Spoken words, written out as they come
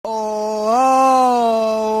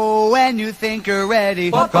when you think you're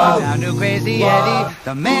ready, go down to Crazy Eddie,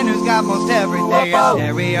 the man who's got most everything. A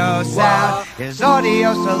stereo sound, his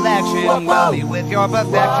audio selection will be with your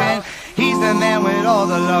perfection. He's the man with all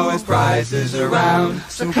the lowest prices around.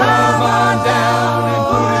 So come on down and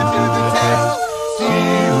put it to the test.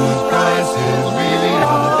 See whose price is really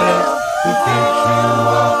on the best. Who fix you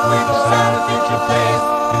up with a style to fit your place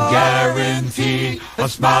and guarantee a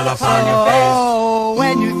smile upon your face. Oh,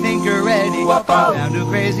 when you think you're ready, go down to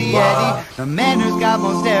Crazy Eddie, the man who's got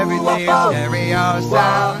most everything. A stereo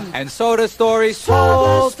sound, And so the story's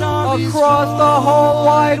told across the whole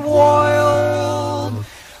wide world.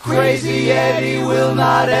 Crazy Eddie will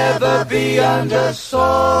not ever be undersold.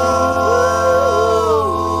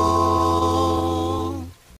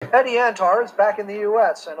 Eddie Antar is back in the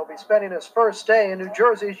U.S. and will be spending his first day in New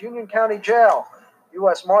Jersey's Union County Jail.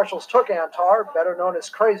 U.S. Marshals took Antar, better known as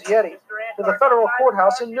Crazy Eddie, to the federal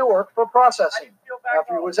courthouse in Newark for processing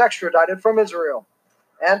after he was extradited from Israel.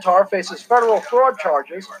 Antar faces federal fraud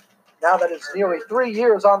charges now that his nearly 3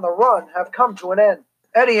 years on the run have come to an end.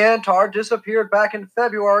 Eddie Antar disappeared back in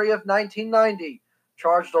February of 1990,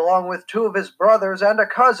 charged along with 2 of his brothers and a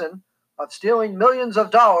cousin of stealing millions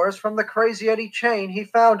of dollars from the Crazy Eddie chain he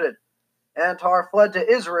founded. Antar fled to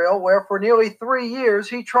Israel, where for nearly 3 years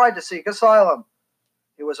he tried to seek asylum.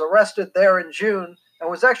 He was arrested there in June and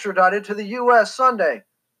was extradited to the U.S. Sunday.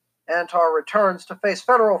 Antar returns to face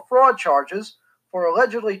federal fraud charges for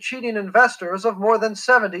allegedly cheating investors of more than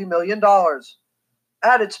 $70 million.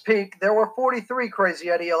 At its peak, there were 43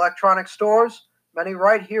 Crazy Eddie electronic stores, many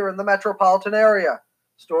right here in the metropolitan area,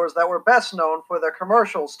 stores that were best known for their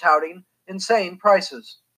commercials touting insane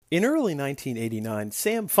prices. In early 1989,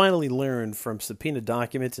 Sam finally learned from subpoena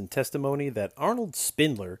documents and testimony that Arnold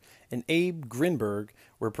Spindler and Abe Grinberg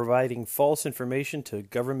were providing false information to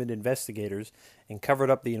government investigators and covered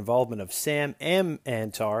up the involvement of Sam M.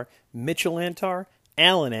 Antar, Mitchell Antar,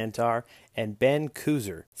 Allen Antar, and Ben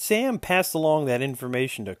Kuszer. Sam passed along that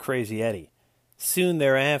information to Crazy Eddie. Soon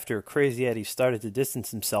thereafter, Crazy Eddie started to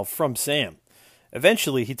distance himself from Sam.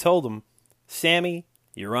 Eventually, he told him, "Sammy,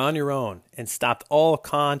 you're on your own," and stopped all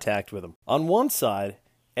contact with him. On one side,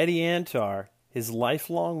 Eddie Antar, his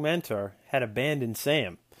lifelong mentor, had abandoned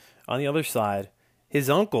Sam. On the other side, his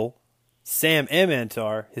uncle, Sam M.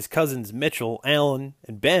 Antar, his cousins Mitchell, Allen,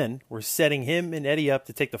 and Ben were setting him and Eddie up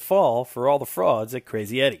to take the fall for all the frauds at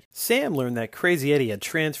Crazy Eddie. Sam learned that Crazy Eddie had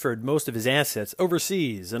transferred most of his assets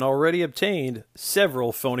overseas and already obtained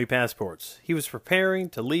several phony passports. He was preparing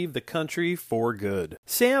to leave the country for good.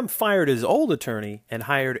 Sam fired his old attorney and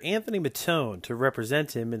hired Anthony Matone to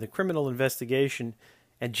represent him in the criminal investigation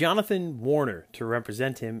and Jonathan Warner to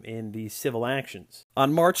represent him in the civil actions.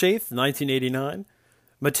 On March 8, 1989,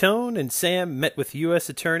 Matone and Sam met with US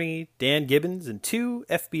Attorney Dan Gibbons and 2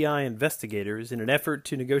 FBI investigators in an effort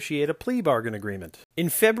to negotiate a plea bargain agreement. In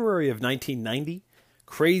February of 1990,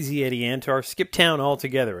 Crazy Eddie Antar skipped town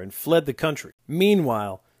altogether and fled the country.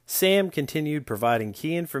 Meanwhile, Sam continued providing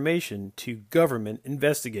key information to government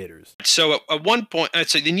investigators. So at one point,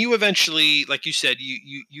 so then you eventually, like you said,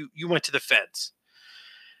 you went to the feds.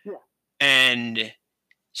 Yeah. And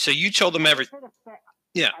so you told them everything.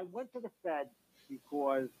 Yeah. I went to the feds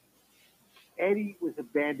because Eddie was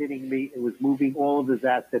abandoning me and was moving all of his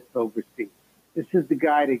assets overseas. This is the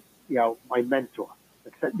guy that, my mentor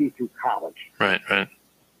that sent me through college. Right. I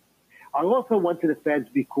also went to the feds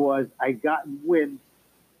because I got wind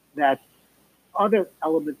that other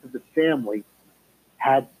elements of the family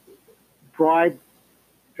had bribed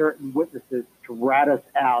certain witnesses to rat us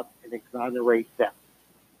out and exonerate them.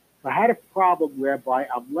 So I had a problem whereby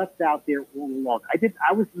I'm left out there all alone.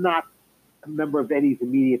 I was not a member of Eddie's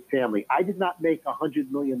immediate family. I did not make $100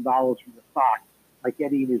 million from the stock like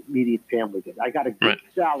Eddie and his immediate family did. I got a good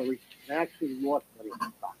salary and I actually lost money on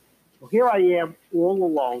the stock. So here I am all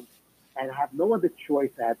alone and I have no other choice.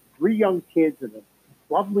 I had 3 young kids and a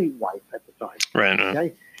lovely wife at the time. Right.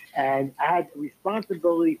 Okay? And I had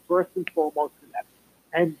responsibility first and foremost for them.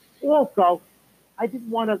 And also, I didn't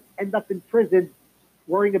want to end up in prison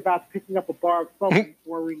worrying about picking up a bar of soap,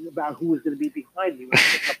 worrying about who was going to be behind me when I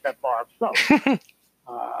picked up that bar of soap.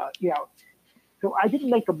 So I didn't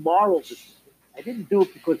make a moral decision. I didn't do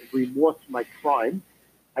it because of remorse for my crime.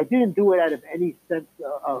 I didn't do it out of any sense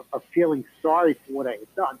of feeling sorry for what I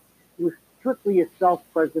had done. It was strictly a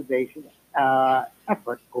self-preservation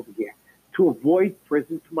effort over here to avoid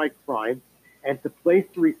prison for my crime and to place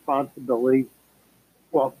the responsibility.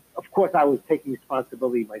 Well, of course, I was taking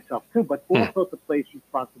responsibility myself too, but also to place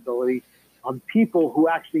responsibility on people who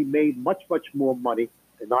actually made much, much more money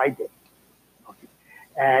than I did,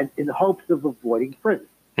 and in the hopes of avoiding prison.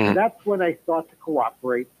 And that's when I started to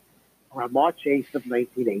cooperate around March 8th of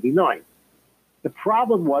 1989. The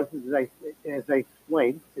problem was, as I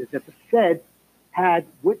explained, is that the Fed had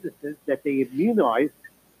witnesses that they immunized,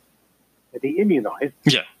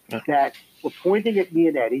 Yeah. that were pointing at me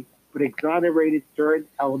and Eddie, but exonerated certain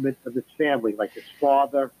elements of his family, like his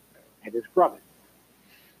father and his brother.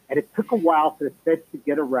 And it took a while for the Fed to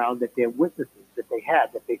get around that their witnesses that they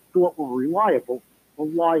had, that they thought were reliable, were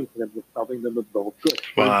lying to them, were selling them a bill of goods.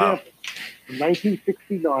 For example, from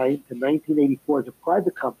 1969 to 1984, as a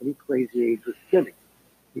private company, Crazy Eddie was skimming.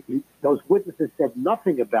 Those witnesses said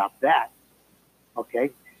nothing about that,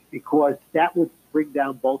 okay, because that would bring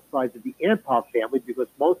down both sides of the Antar family, because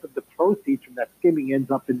most of the proceeds from that skimming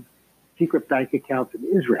ends up in secret bank accounts in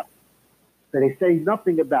Israel. So they say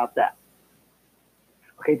nothing about that.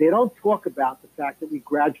 Okay, they don't talk about the fact that we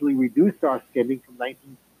gradually reduced our skimming from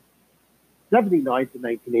 1979 to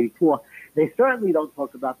 1984. They certainly don't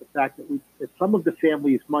talk about the fact that some of the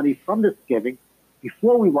family's money from the skimming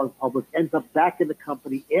before we went public ends up back in the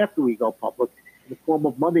company after we go public in the form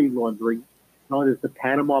of money laundering known as the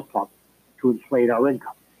Panama Pump to inflate our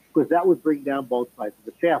income, because that would bring down both sides of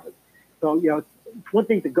the family. So, it's one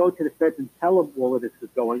thing to go to the Feds and tell them all of this is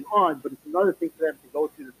going on, but it's another thing for them to go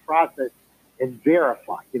through the process and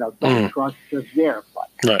verify. Don't trust, just verify.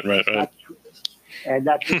 Right. And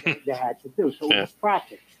that's what they had to do. So it was a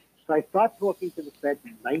process. So I started talking to the Fed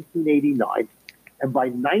in 1989, and by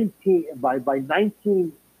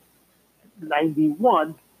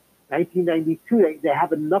 1991, 1992, they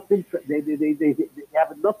have enough. They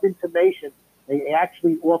have enough information. They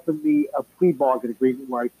actually offered me a plea bargain agreement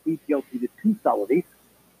where I plead guilty to 2 felonies,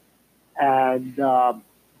 and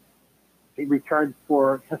in return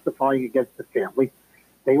for testifying against the family.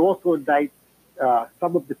 They also indict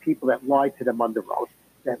some of the people that lied to them under oath,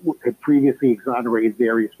 that had previously exonerated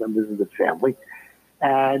various members of the family.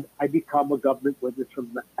 And I become a government witness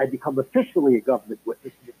I become officially a government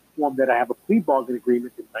witness in the form that I have a plea bargain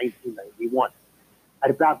agreement in 1991. At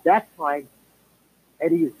about that time,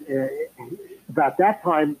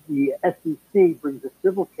 the SEC brings a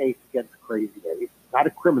civil case against Crazy Eddie, not a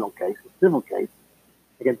criminal case, a civil case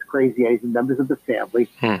against Crazy Eddie and members of the family,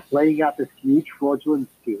 laying out this huge fraudulent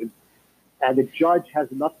scheme. And the judge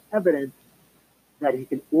has enough evidence that he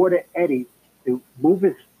can order Eddie to move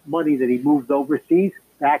his money that he moved overseas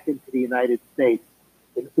back into the United States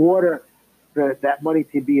in order for that money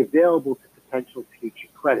to be available to potential future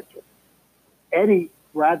creditors. Eddie,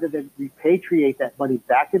 rather than repatriate that money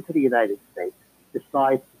back into the United States,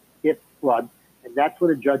 decides to skip flood, and that's when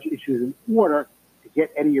a judge issues an order to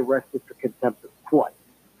get Eddie arrested for contempt of court.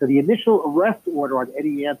 So the initial arrest order on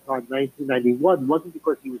Eddie Antar in 1991 wasn't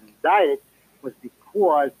because he was indicted, it was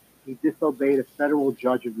because he disobeyed a federal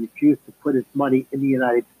judge and refused to put his money in the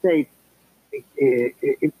United States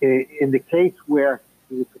in the case where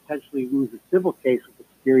he would potentially lose a civil case with the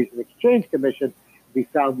Securities and Exchange Commission and be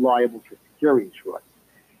found liable for securities fraud.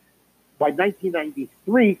 By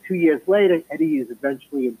 1993, 2 years later, Eddie is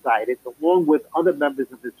eventually indicted, along with other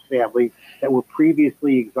members of his family that were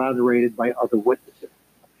previously exonerated by other witnesses.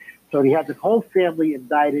 So he had the whole family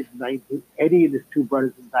indicted, Eddie and his 2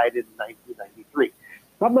 brothers indicted in 1993.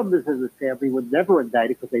 Some members of the family were never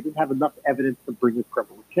indicted because they didn't have enough evidence to bring a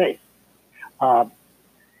criminal case.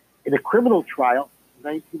 In a criminal trial in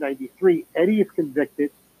 1993, Eddie is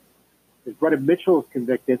convicted, his brother Mitchell is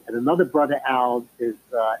convicted, and another brother, Allen, is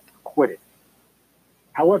acquitted.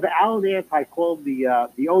 However, Allen Antar, I call him the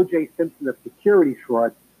O.J. Simpson of securities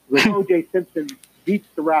fraud, because O.J. Simpson beats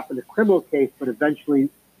the rap in a criminal case, but eventually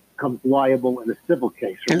becomes liable in a civil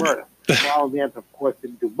case for murder. Allen Antar, of course,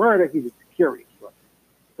 didn't do murder, he did securities fraud.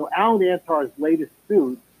 So Allen Antar is later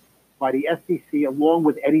sued by the SEC along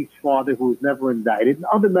with Eddie's father, who was never indicted, and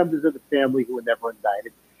other members of the family who were never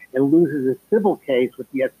indicted, and loses a civil case with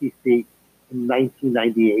the SEC in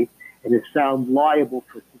 1998 and is found liable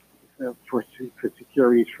for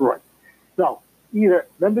securities fraud. So either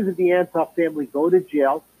members of the Antar family go to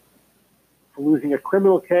jail for losing a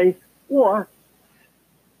criminal case or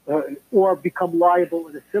become liable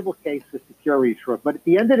in a civil case for securities fraud. But at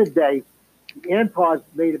the end of the day, the Antars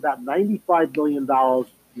made about $95 million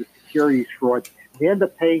in securities fraud. They end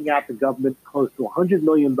up paying out the government close to $100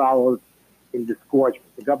 million in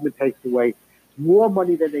disgorgement. The government takes away more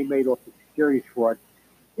money than they made off the securities fraud,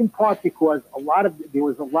 in part because there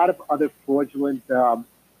was a lot of other fraudulent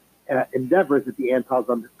endeavors that the Antars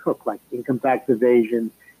undertook, like income tax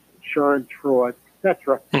evasion, insurance fraud,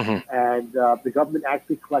 etc. And the government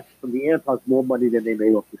actually collects from the Antars more money than they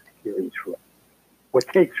made off the securities fraud, or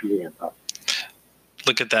takes from the Antars.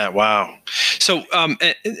 Look at that! Wow. So,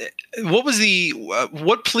 what was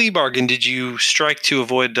what plea bargain did you strike to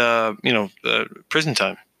avoid, prison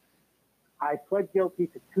time? I pled guilty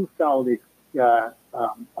to 2 felonies,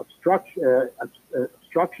 obstruction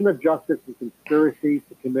of justice and conspiracy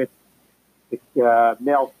to commit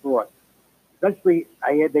mail fraud. Eventually,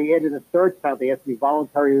 they added a third count. They asked me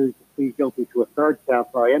voluntarily to plead guilty to a third count,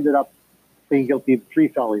 so I ended up pleading guilty to 3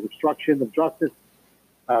 felonies: obstruction of justice,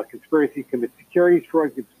 conspiracy to commit securities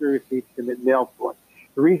fraud, conspiracy to commit mail fraud.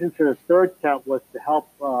 The reason for the third count was to help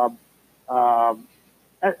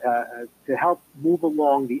move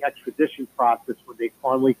along the extradition process when they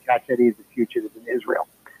finally catch Eddie as a fugitive in Israel.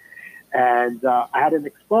 And I had an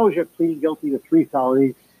exposure pleading guilty to 3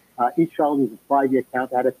 felonies. Each felony is a 5-year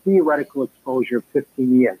count. I had a theoretical exposure of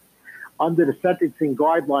 15 years. Under the sentencing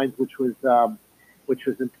guidelines, which was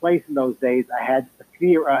in place in those days, I had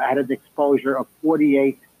an exposure of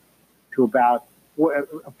 48 to about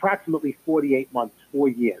approximately 48 months, 4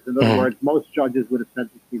 years. In other words, most judges would have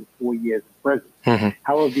sentenced me to 4 years in prison.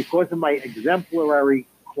 However, because of my exemplary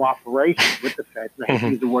cooperation with the feds, and I hate to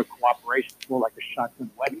use the word cooperation, it's more like a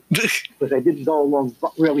shotgun wedding, because I didn't go along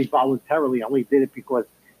really voluntarily. I only did it because it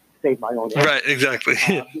saved my own ass. Right, exactly.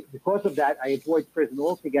 Because of that, I avoid prison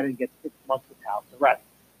altogether and get 6 months of house arrest.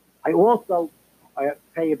 I also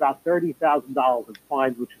pay about $30,000 in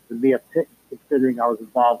fines, which is a mere tip, considering I was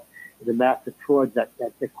involved in the massive fraud that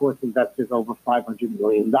cost investors over $500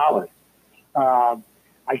 million.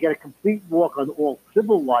 I get a complete walk on all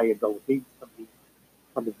civil liability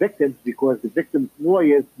from the victims, because the victims'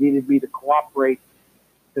 lawyers needed me to cooperate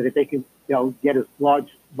so that they can get as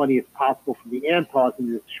large money as possible from the Antars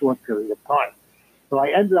in this short period of time. So I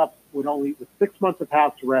ended up with 6 months of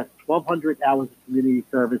house arrest, 1,200 hours of community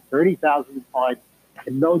service, $30,000 in fines,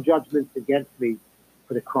 and no judgments against me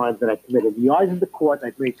for the crimes that I committed. In the eyes of the court,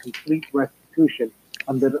 I've made complete restitution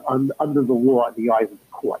under the law in the eyes of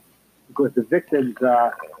the court, because the victims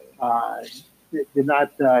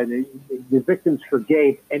the victims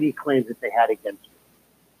forgave any claims that they had against me.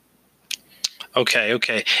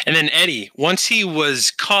 Okay. And then Eddie, once he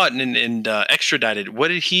was caught and extradited,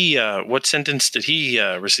 what sentence did he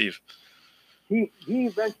receive? He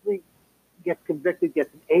eventually gets convicted,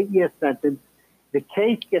 gets an 8-year sentence. The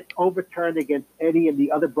case gets overturned against Eddie and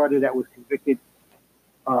the other brother that was convicted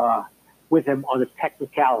with him on a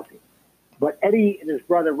technicality. But Eddie and his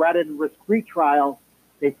brother, rather than risk retrial,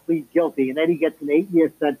 they plead guilty, and Eddie gets an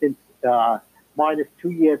 8-year sentence minus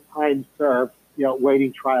 2 years time served,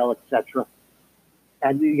 waiting trial, etc.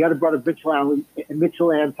 And the other brother,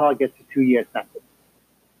 Mitchell Antar, gets a 2-year sentence.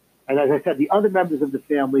 And as I said, the other members of the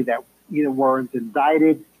family that weren't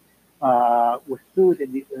indicted were sued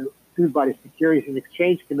by the Securities and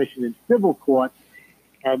Exchange Commission in civil court,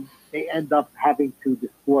 and they end up having to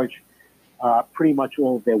disgorge pretty much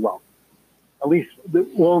all of their wealth, at least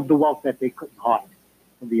all of the wealth that they couldn't hide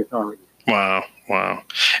from the authorities. Wow.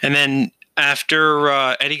 And then after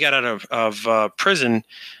Eddie got out of prison,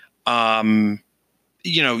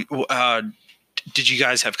 did you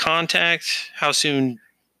guys have contact? How soon?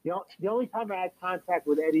 The only time I had contact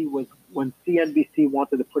with Eddie was when CNBC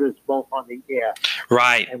wanted to put us both on the air.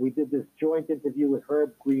 Right. And we did this joint interview with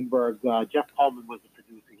Herb Greenberg. Jeff Holman was the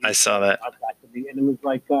producer. I saw that. Contacted me, and it was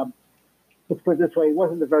like, let's put it this way, it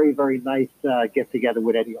wasn't a very, very nice get-together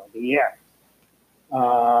with Eddie on the air.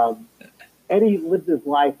 Eddie lived his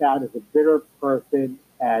life out as a bitter person,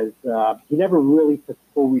 as he never really took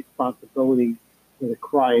full responsibility for the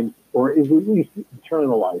crimes, or at least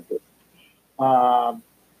internalized it.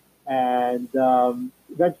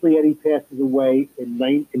 Eventually Eddie passes away in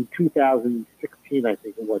 2016, I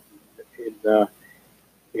think it was,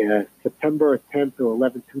 in September 10th or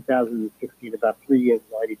 11th, 2016, about 3 years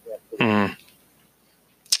ago, Eddie passed away.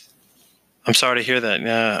 I'm sorry to hear that.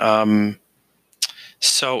 Yeah.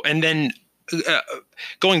 So, and then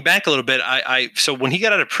going back a little bit, so when he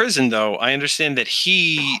got out of prison, though, I understand that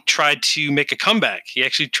he tried to make a comeback. He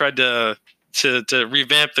actually tried to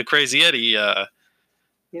revamp the Crazy Eddie.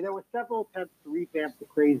 Yeah, there were several attempts to revamp the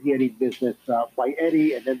Crazy Eddie business by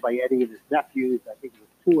Eddie, and then by Eddie and his nephews. I think it was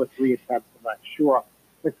 2 or 3 attempts. I'm not sure.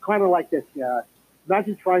 It's kind of like this.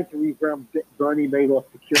 Imagine trying to revamp Bernie Madoff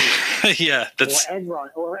Securities. Yeah, that's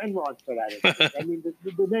or Enron for that. I mean,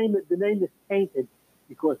 the name is tainted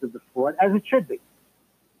because of the fraud, as it should be.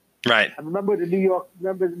 Right. I remember the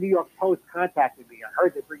New York Post contacted me. I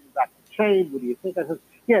heard they're bringing back the chain. What do you think? I said,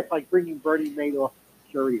 yeah, it's like bringing Bernie Madoff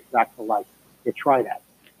Securities back to life. You try that.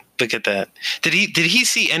 Look at that. Did he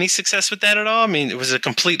see any success with that at all? I mean, it was a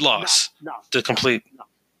complete loss. No. No.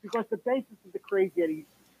 Because the basis of the Crazy Eddie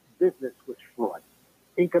business was fraud,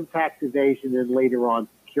 income tax evasion, and later on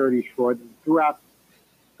securities fraud, and throughout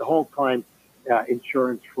the whole time,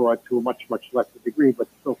 insurance fraud to a much, much lesser degree, but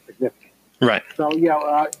still significant. Right. So,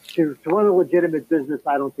 to run a legitimate business,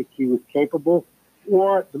 I don't think he was capable,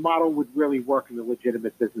 or the model would really work in the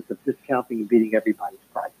legitimate business of discounting and beating everybody's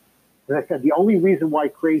price. As I said, the only reason why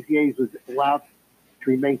Crazy Eddie was allowed to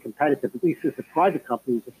remain competitive, at least as a private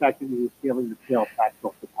company, was the fact that he was stealing the sales tax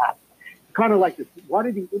off the top. Kind of like this. Why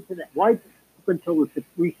up until the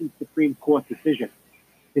recent Supreme Court decision,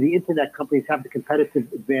 did the internet companies have the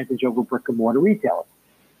competitive advantage over brick and mortar retailers?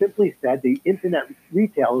 Simply said, the internet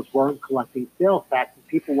retailers weren't collecting sales tax and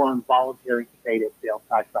people weren't volunteering to pay their sales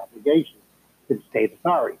tax obligations to the state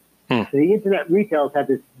authorities. So the internet retailers had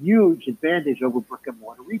this huge advantage over brick and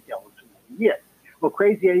mortar retailers for many years. Well,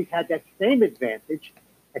 Crazy Eddie's had that same advantage,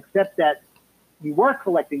 except that you were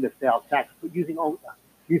collecting the sales tax, but using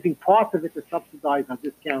parts of it to subsidize or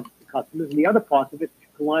discount to customers, and the other parts of it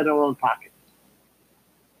to line our own pockets.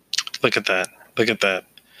 Look at that. Look at that.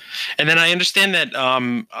 And then I understand that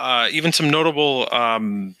even some notable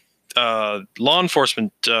law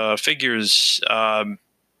enforcement figures,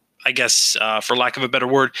 I guess, for lack of a better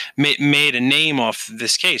word, made a name off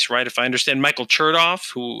this case, right? If I understand, Michael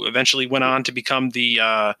Chertoff, who eventually went on to become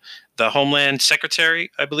the Homeland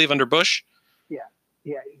Secretary, I believe, under Bush.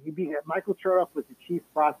 Yeah. Michael Chertoff was the chief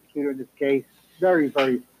prosecutor in this case. Very,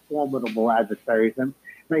 very formidable adversary. And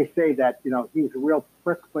may say that he was a real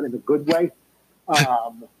prick, but in a good way.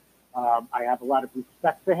 I have a lot of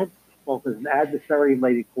respect for him, both as an adversary and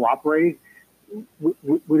later cooperating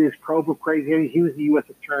with his probe of Crazy Eddie. He was the U.S.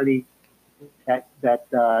 Attorney that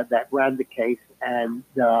ran the case, and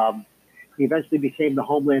he eventually became the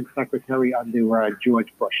Homeland Secretary under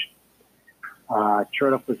George Bush.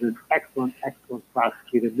 Chertoff was an excellent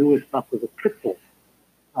prosecutor, knew his stuff was a pit bull.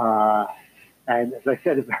 And as I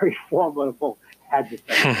said, a very formidable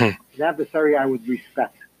adversary. An adversary I would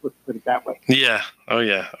respect. Let's put it that way. Yeah. Oh,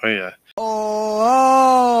 yeah.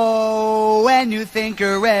 Oh, when you think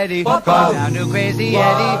you're ready, go down to Crazy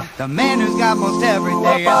Eddie, the man who's got most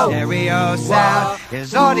everything. His stereo sound,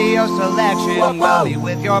 his audio selection will be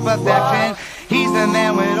with your perfection. He's the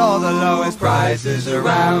man with all the lowest prices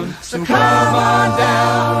around. So come on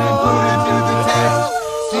down and put it to the test.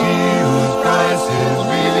 See whose price is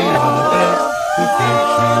really the best. Who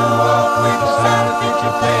picks you up with a style to fit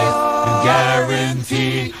your place. And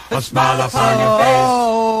guarantee a smile upon your face.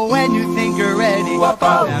 Oh, when you think you're ready, go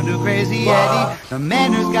down to Crazy Eddie, the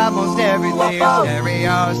man who's got most everything.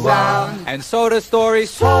 Stereo sound. And so the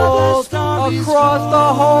story's told across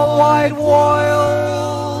the whole wide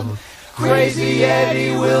world. Crazy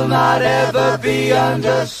Eddie will not ever be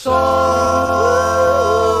undersold.